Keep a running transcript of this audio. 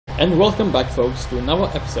And welcome back, folks, to another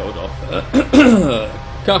episode of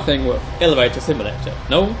Coughing with Elevator Simulator.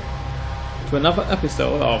 No, to another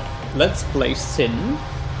episode of Let's Play SiN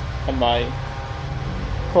on my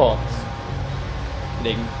cords.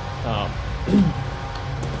 Getting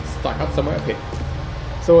stuck up somewhere. Okay.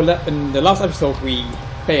 So in the last episode, we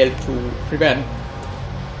failed to prevent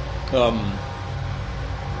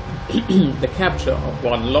the capture of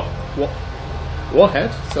one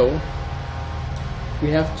warhead. So we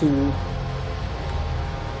have to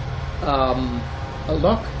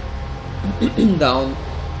lock down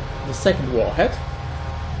the second warhead.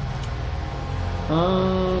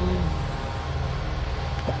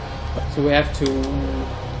 So we have to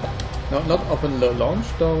not open the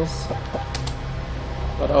launch doors,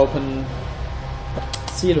 but open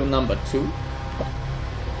silo number 2.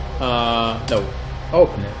 No,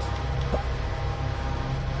 open it.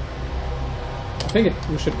 I think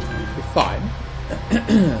we should be fine.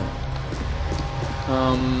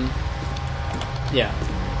 Yeah.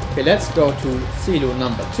 Okay, let's go to silo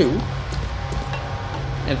number 2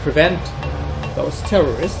 and prevent those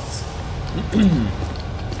terrorists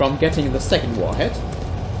from getting the second warhead.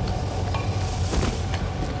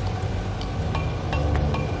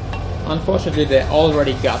 Unfortunately, they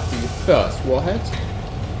already got the first warhead.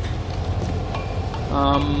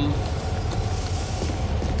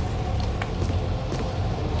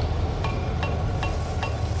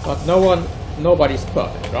 But nobody's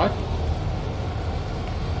perfect, right?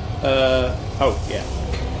 Oh, yeah.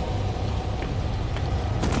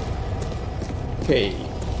 Okay.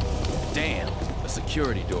 Damn, a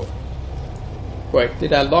security door. Wait,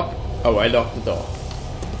 did I lock? Oh, I locked the door.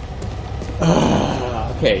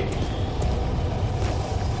 Okay.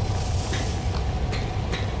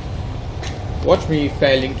 Watch me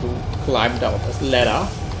failing to climb down this ladder.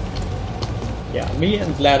 Yeah, me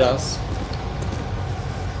and ladders.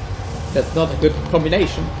 That's not a good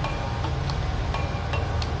combination.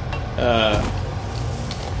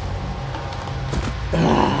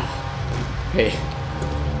 Okay.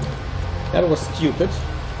 That was stupid.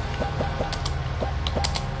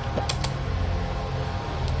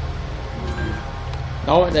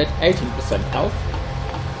 Now I'm at 18% health.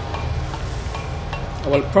 I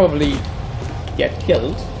will probably get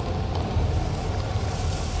killed.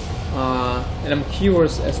 And I'm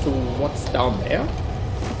curious as to what's down there.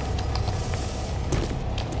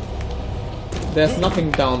 There's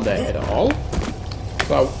nothing down there at all,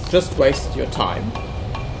 so I'll just waste your time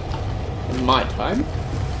and my time.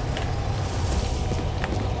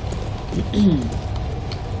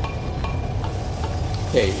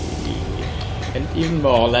 Okay, and even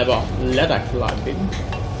more ladder climbing.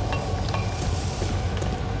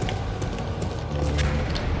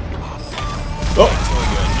 Oh!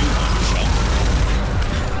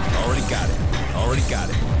 Already got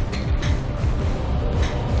it.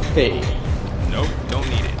 Okay. Nope, don't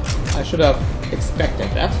need it. I should have expected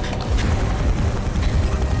that.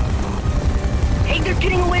 Hey, they're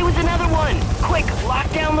getting away with another one! Quick, lock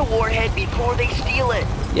down the warhead before they steal it.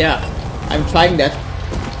 Yeah, I'm trying to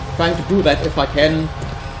do that if I can.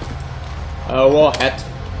 Warhead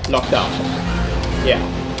lockdown. Yeah.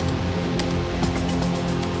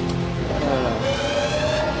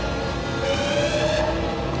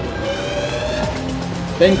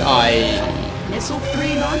 I think Missile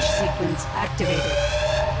 3 launch sequence activated.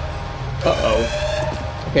 Uh-oh.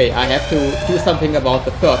 Okay, I have to do something about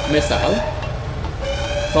the third missile.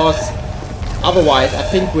 Because otherwise I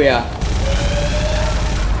think we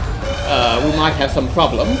might have some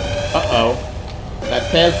problem. Uh-oh. I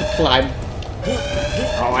failed to climb.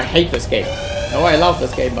 Oh, I hate this game. No, I love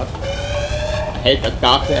this game, but I hate the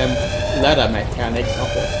goddamn ladder mechanics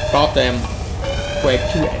of the goddamn Quake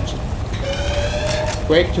 2 engine.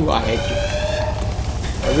 Quake 2, I hate you.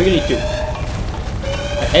 I really do.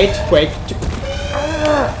 I hate Quake 2.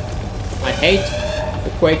 I hate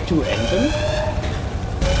the Quake 2 engine.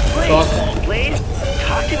 Blade,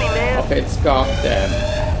 talk to me, man. Of its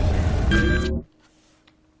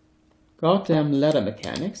goddamn ladder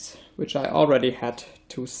mechanics, which I already had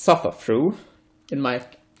to suffer through in my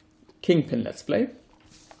Kingpin Let's Play.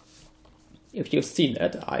 If you've seen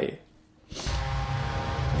that, I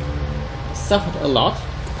suffered a lot.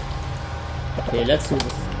 Okay, let's do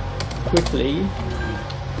this quickly.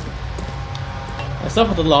 I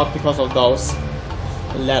suffered a lot because of those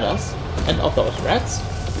ladders and of those rats.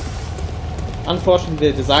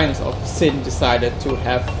 Unfortunately, the designers of SiN decided to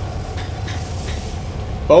have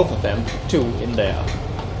both of them too in their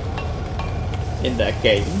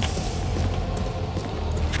game.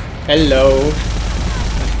 Hello.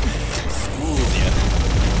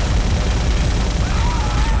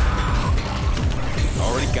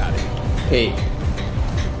 Already got it. Okay.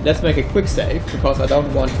 Let's make a quick save, because I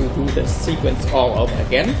don't want to do this sequence all over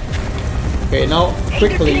again. Okay, now Hey,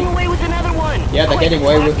 quickly... they're getting away with another one. Yeah, they're Quick, getting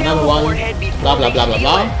away lock with down another the one. warhead before Blah blah they blah blah steal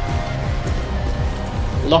blah. it.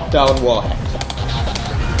 Lockdown warhead.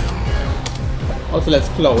 Also, let's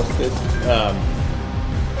close this.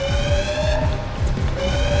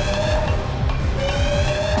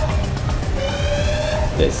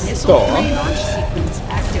 This Missile door, pre-launch sequence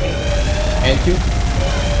activated. and you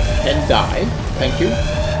can die. Thank you.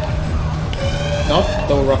 Not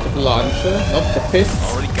the rocket launcher, not the fists.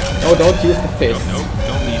 Already got it. No, don't use the Nope, fists. nope,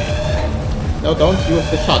 don't need it. No, don't use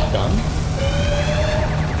the shotgun.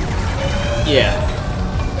 Yeah.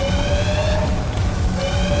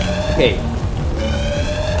 Okay.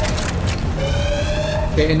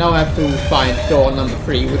 Okay, and now I have to find door number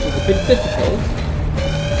 3, which is a bit difficult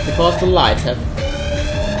because the lights have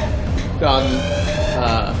gone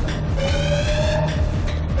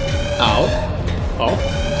out. Off.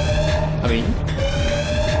 I mean.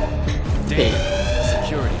 Okay. Damn,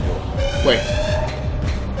 security door. Wait.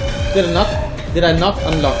 Did I not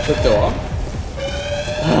unlock the door?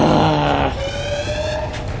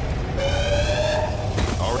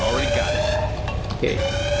 Already got it. Okay.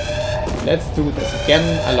 Let's do this again.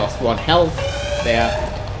 I lost 1 health there.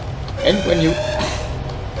 And when you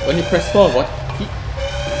press forward, he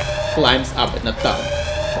climbs up and not down.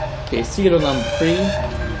 Okay, serial number 3.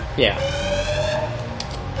 Yeah.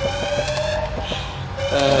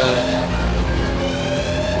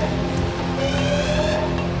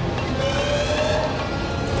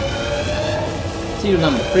 Serial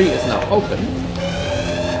number 3 is now open.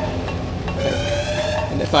 Okay.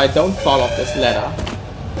 And if I don't fall off this ladder,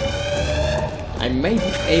 I may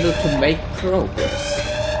be able to make progress.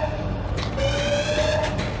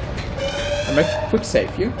 I make a quick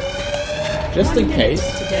save here, just in 1 minute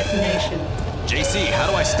case. to detonation. JC, how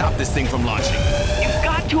do I stop this thing from launching? You've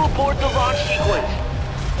got to abort the launch sequence.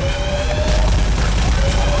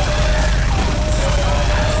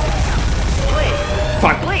 Blade,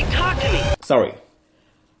 Fuck. Blade, talk to me.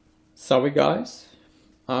 Sorry guys.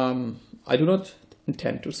 I do not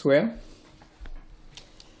intend to swear.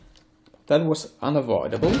 That was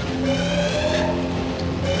unavoidable. 1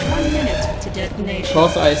 minute to detonation.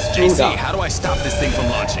 Because I screwed JC, up. how do I stop this thing from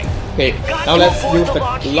launching? Okay, Got now to let's abort use the the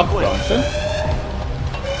launch lock sequence. launcher.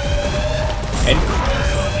 And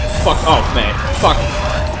fuck off, man.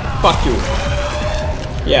 Fuck you.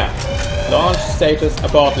 Yeah. Launch status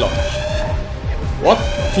abort launch. What?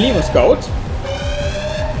 Clearance code?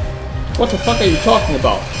 What the fuck are you talking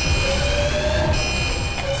about?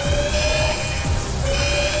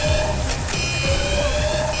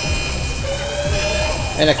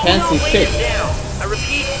 And I can't see Blade shit. is down. I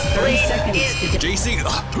repeat, 30 Blade seconds is to JC,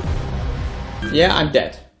 Yeah, I'm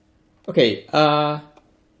dead. Okay, I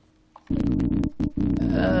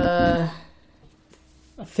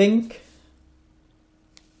think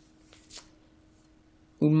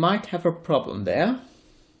we might have a problem there.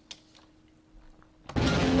 1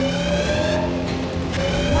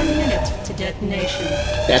 minute to detonation.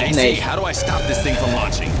 JC, Detonation. how do I stop this thing from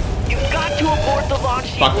launching? You've got to abort the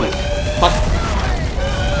launch Fuck you. sequence. Fuck.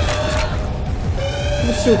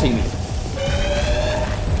 Who's shooting me?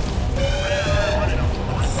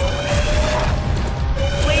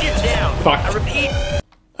 Blade is down. Fuck. I repeat,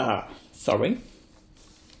 Sorry.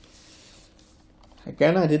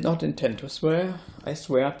 Again, I did not intend to swear. I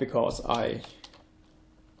swear because I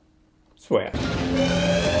swear.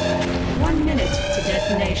 1 minute to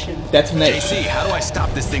detonation. Detonation. JC, how do I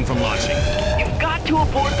stop this thing from launching? you've got to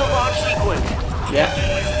abort the launch sequence. Yeah,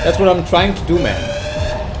 that's what I'm trying to do, man.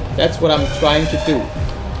 That's what I'm trying to do.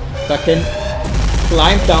 So I can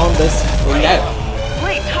climb down this ladder.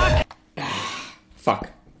 Blade, talk to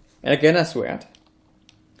Fuck. And again, I swear it.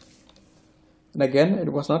 And again, it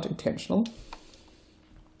was not intentional.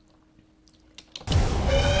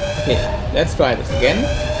 Okay, let's try this again.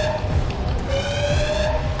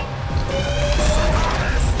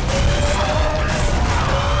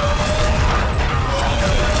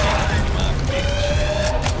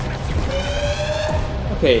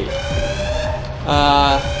 Okay.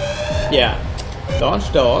 Yeah.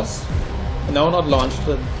 Launch doors. No, not launch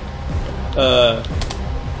the.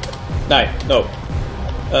 No.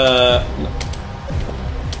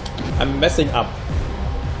 I'm messing up.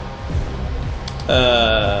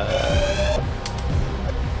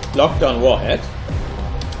 Lockdown warhead.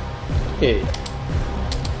 Okay.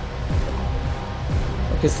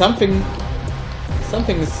 Okay, something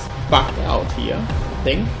is bugged out here, I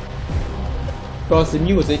think. Because the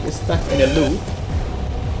music is stuck in a loop.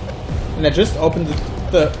 And I just opened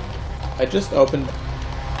I just opened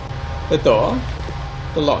the door.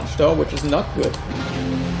 the launch door, which is not good.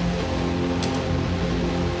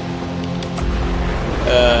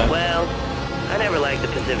 Well, I never liked the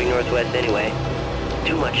Pacific Northwest anyway.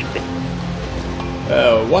 Too much.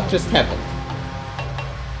 What just happened?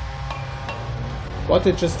 What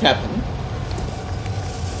did just happen?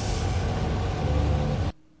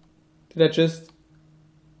 Did I just...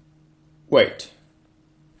 Wait.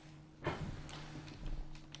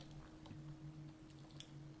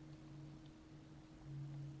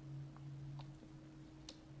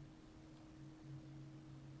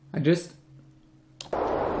 I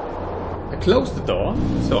closed the door,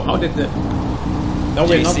 so how did the... No,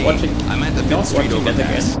 we're not JC, watching... I'm at the not Fifth Street watching that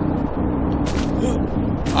overpass. again.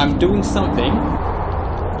 I'm doing something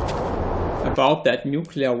about that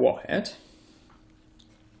nuclear warhead.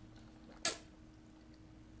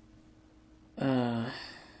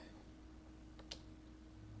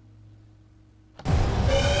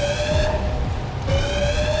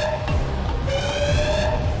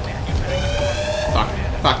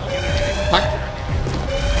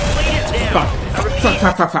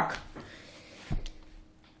 Fuck.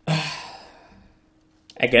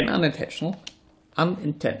 Again, unintentional,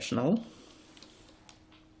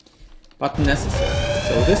 but necessary.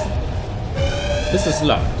 So this is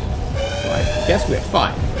learned. So I guess we're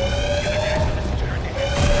fine.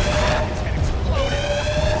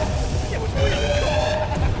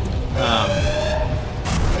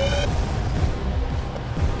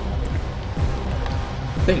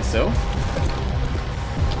 I think so.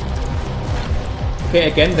 Okay,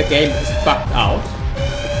 again the game is bugged out.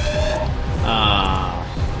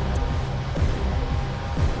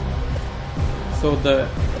 So the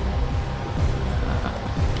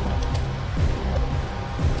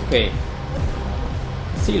okay,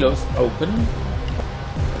 silos open,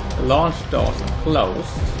 the launch doors are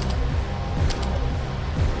closed.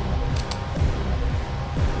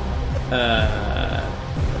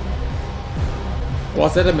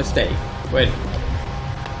 Was that a mistake? Wait,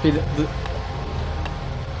 okay,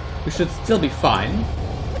 we should still be fine.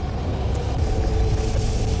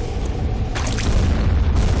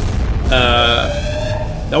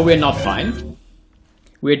 No, we're not fine.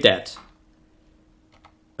 We're dead.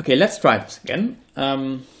 Okay, let's try this again.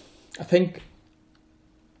 I think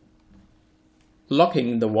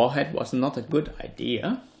locking the warhead was not a good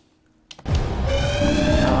idea.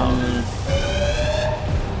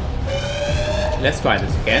 Let's try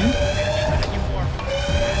this again.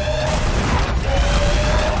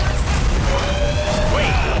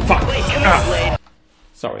 Fuck!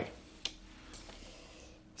 Sorry.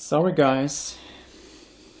 Sorry, guys.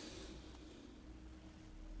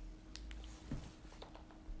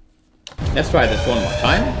 Let's try this one more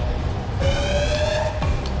time.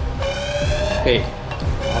 Okay.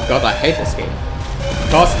 Oh god, I hate this game.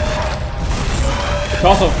 Because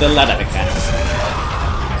of the ladder mechanics.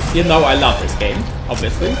 You know I love this game,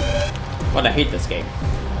 obviously. But I hate this game.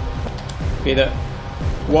 Okay, the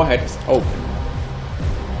warhead is open.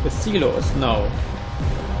 The silo is now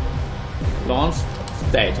launch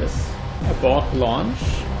status. Abort launch.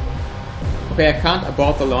 Okay, I can't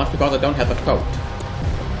abort the launch because I don't have a code.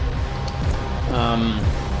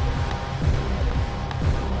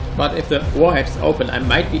 But if the warhead is open, I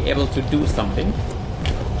might be able to do something.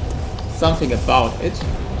 Something about it.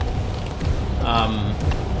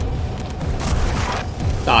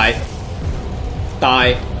 Die.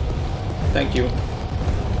 Die. Thank you.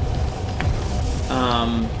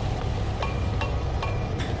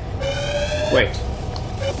 Wait.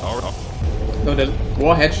 No, the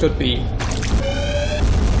warhead should be...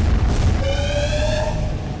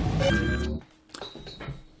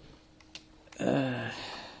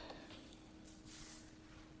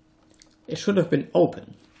 it should have been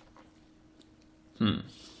open. Okay,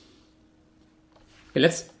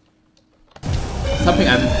 let's... Something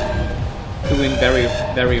I'm doing very,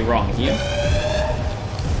 very wrong here.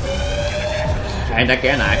 And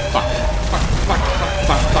again I fuck.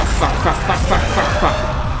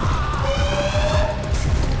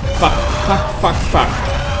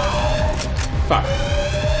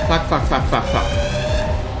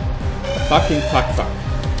 Fucking fuck.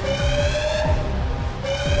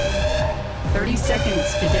 30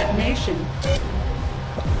 seconds to detonation.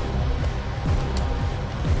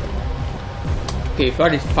 Okay,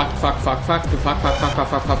 30 fuck to fuck.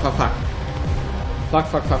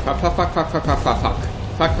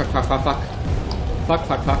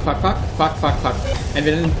 And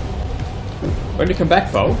then when we come back,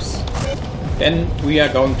 folks, then we are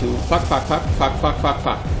going to fuck.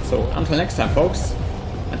 So until next time, folks,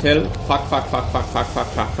 until fuck.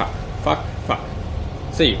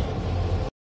 See you.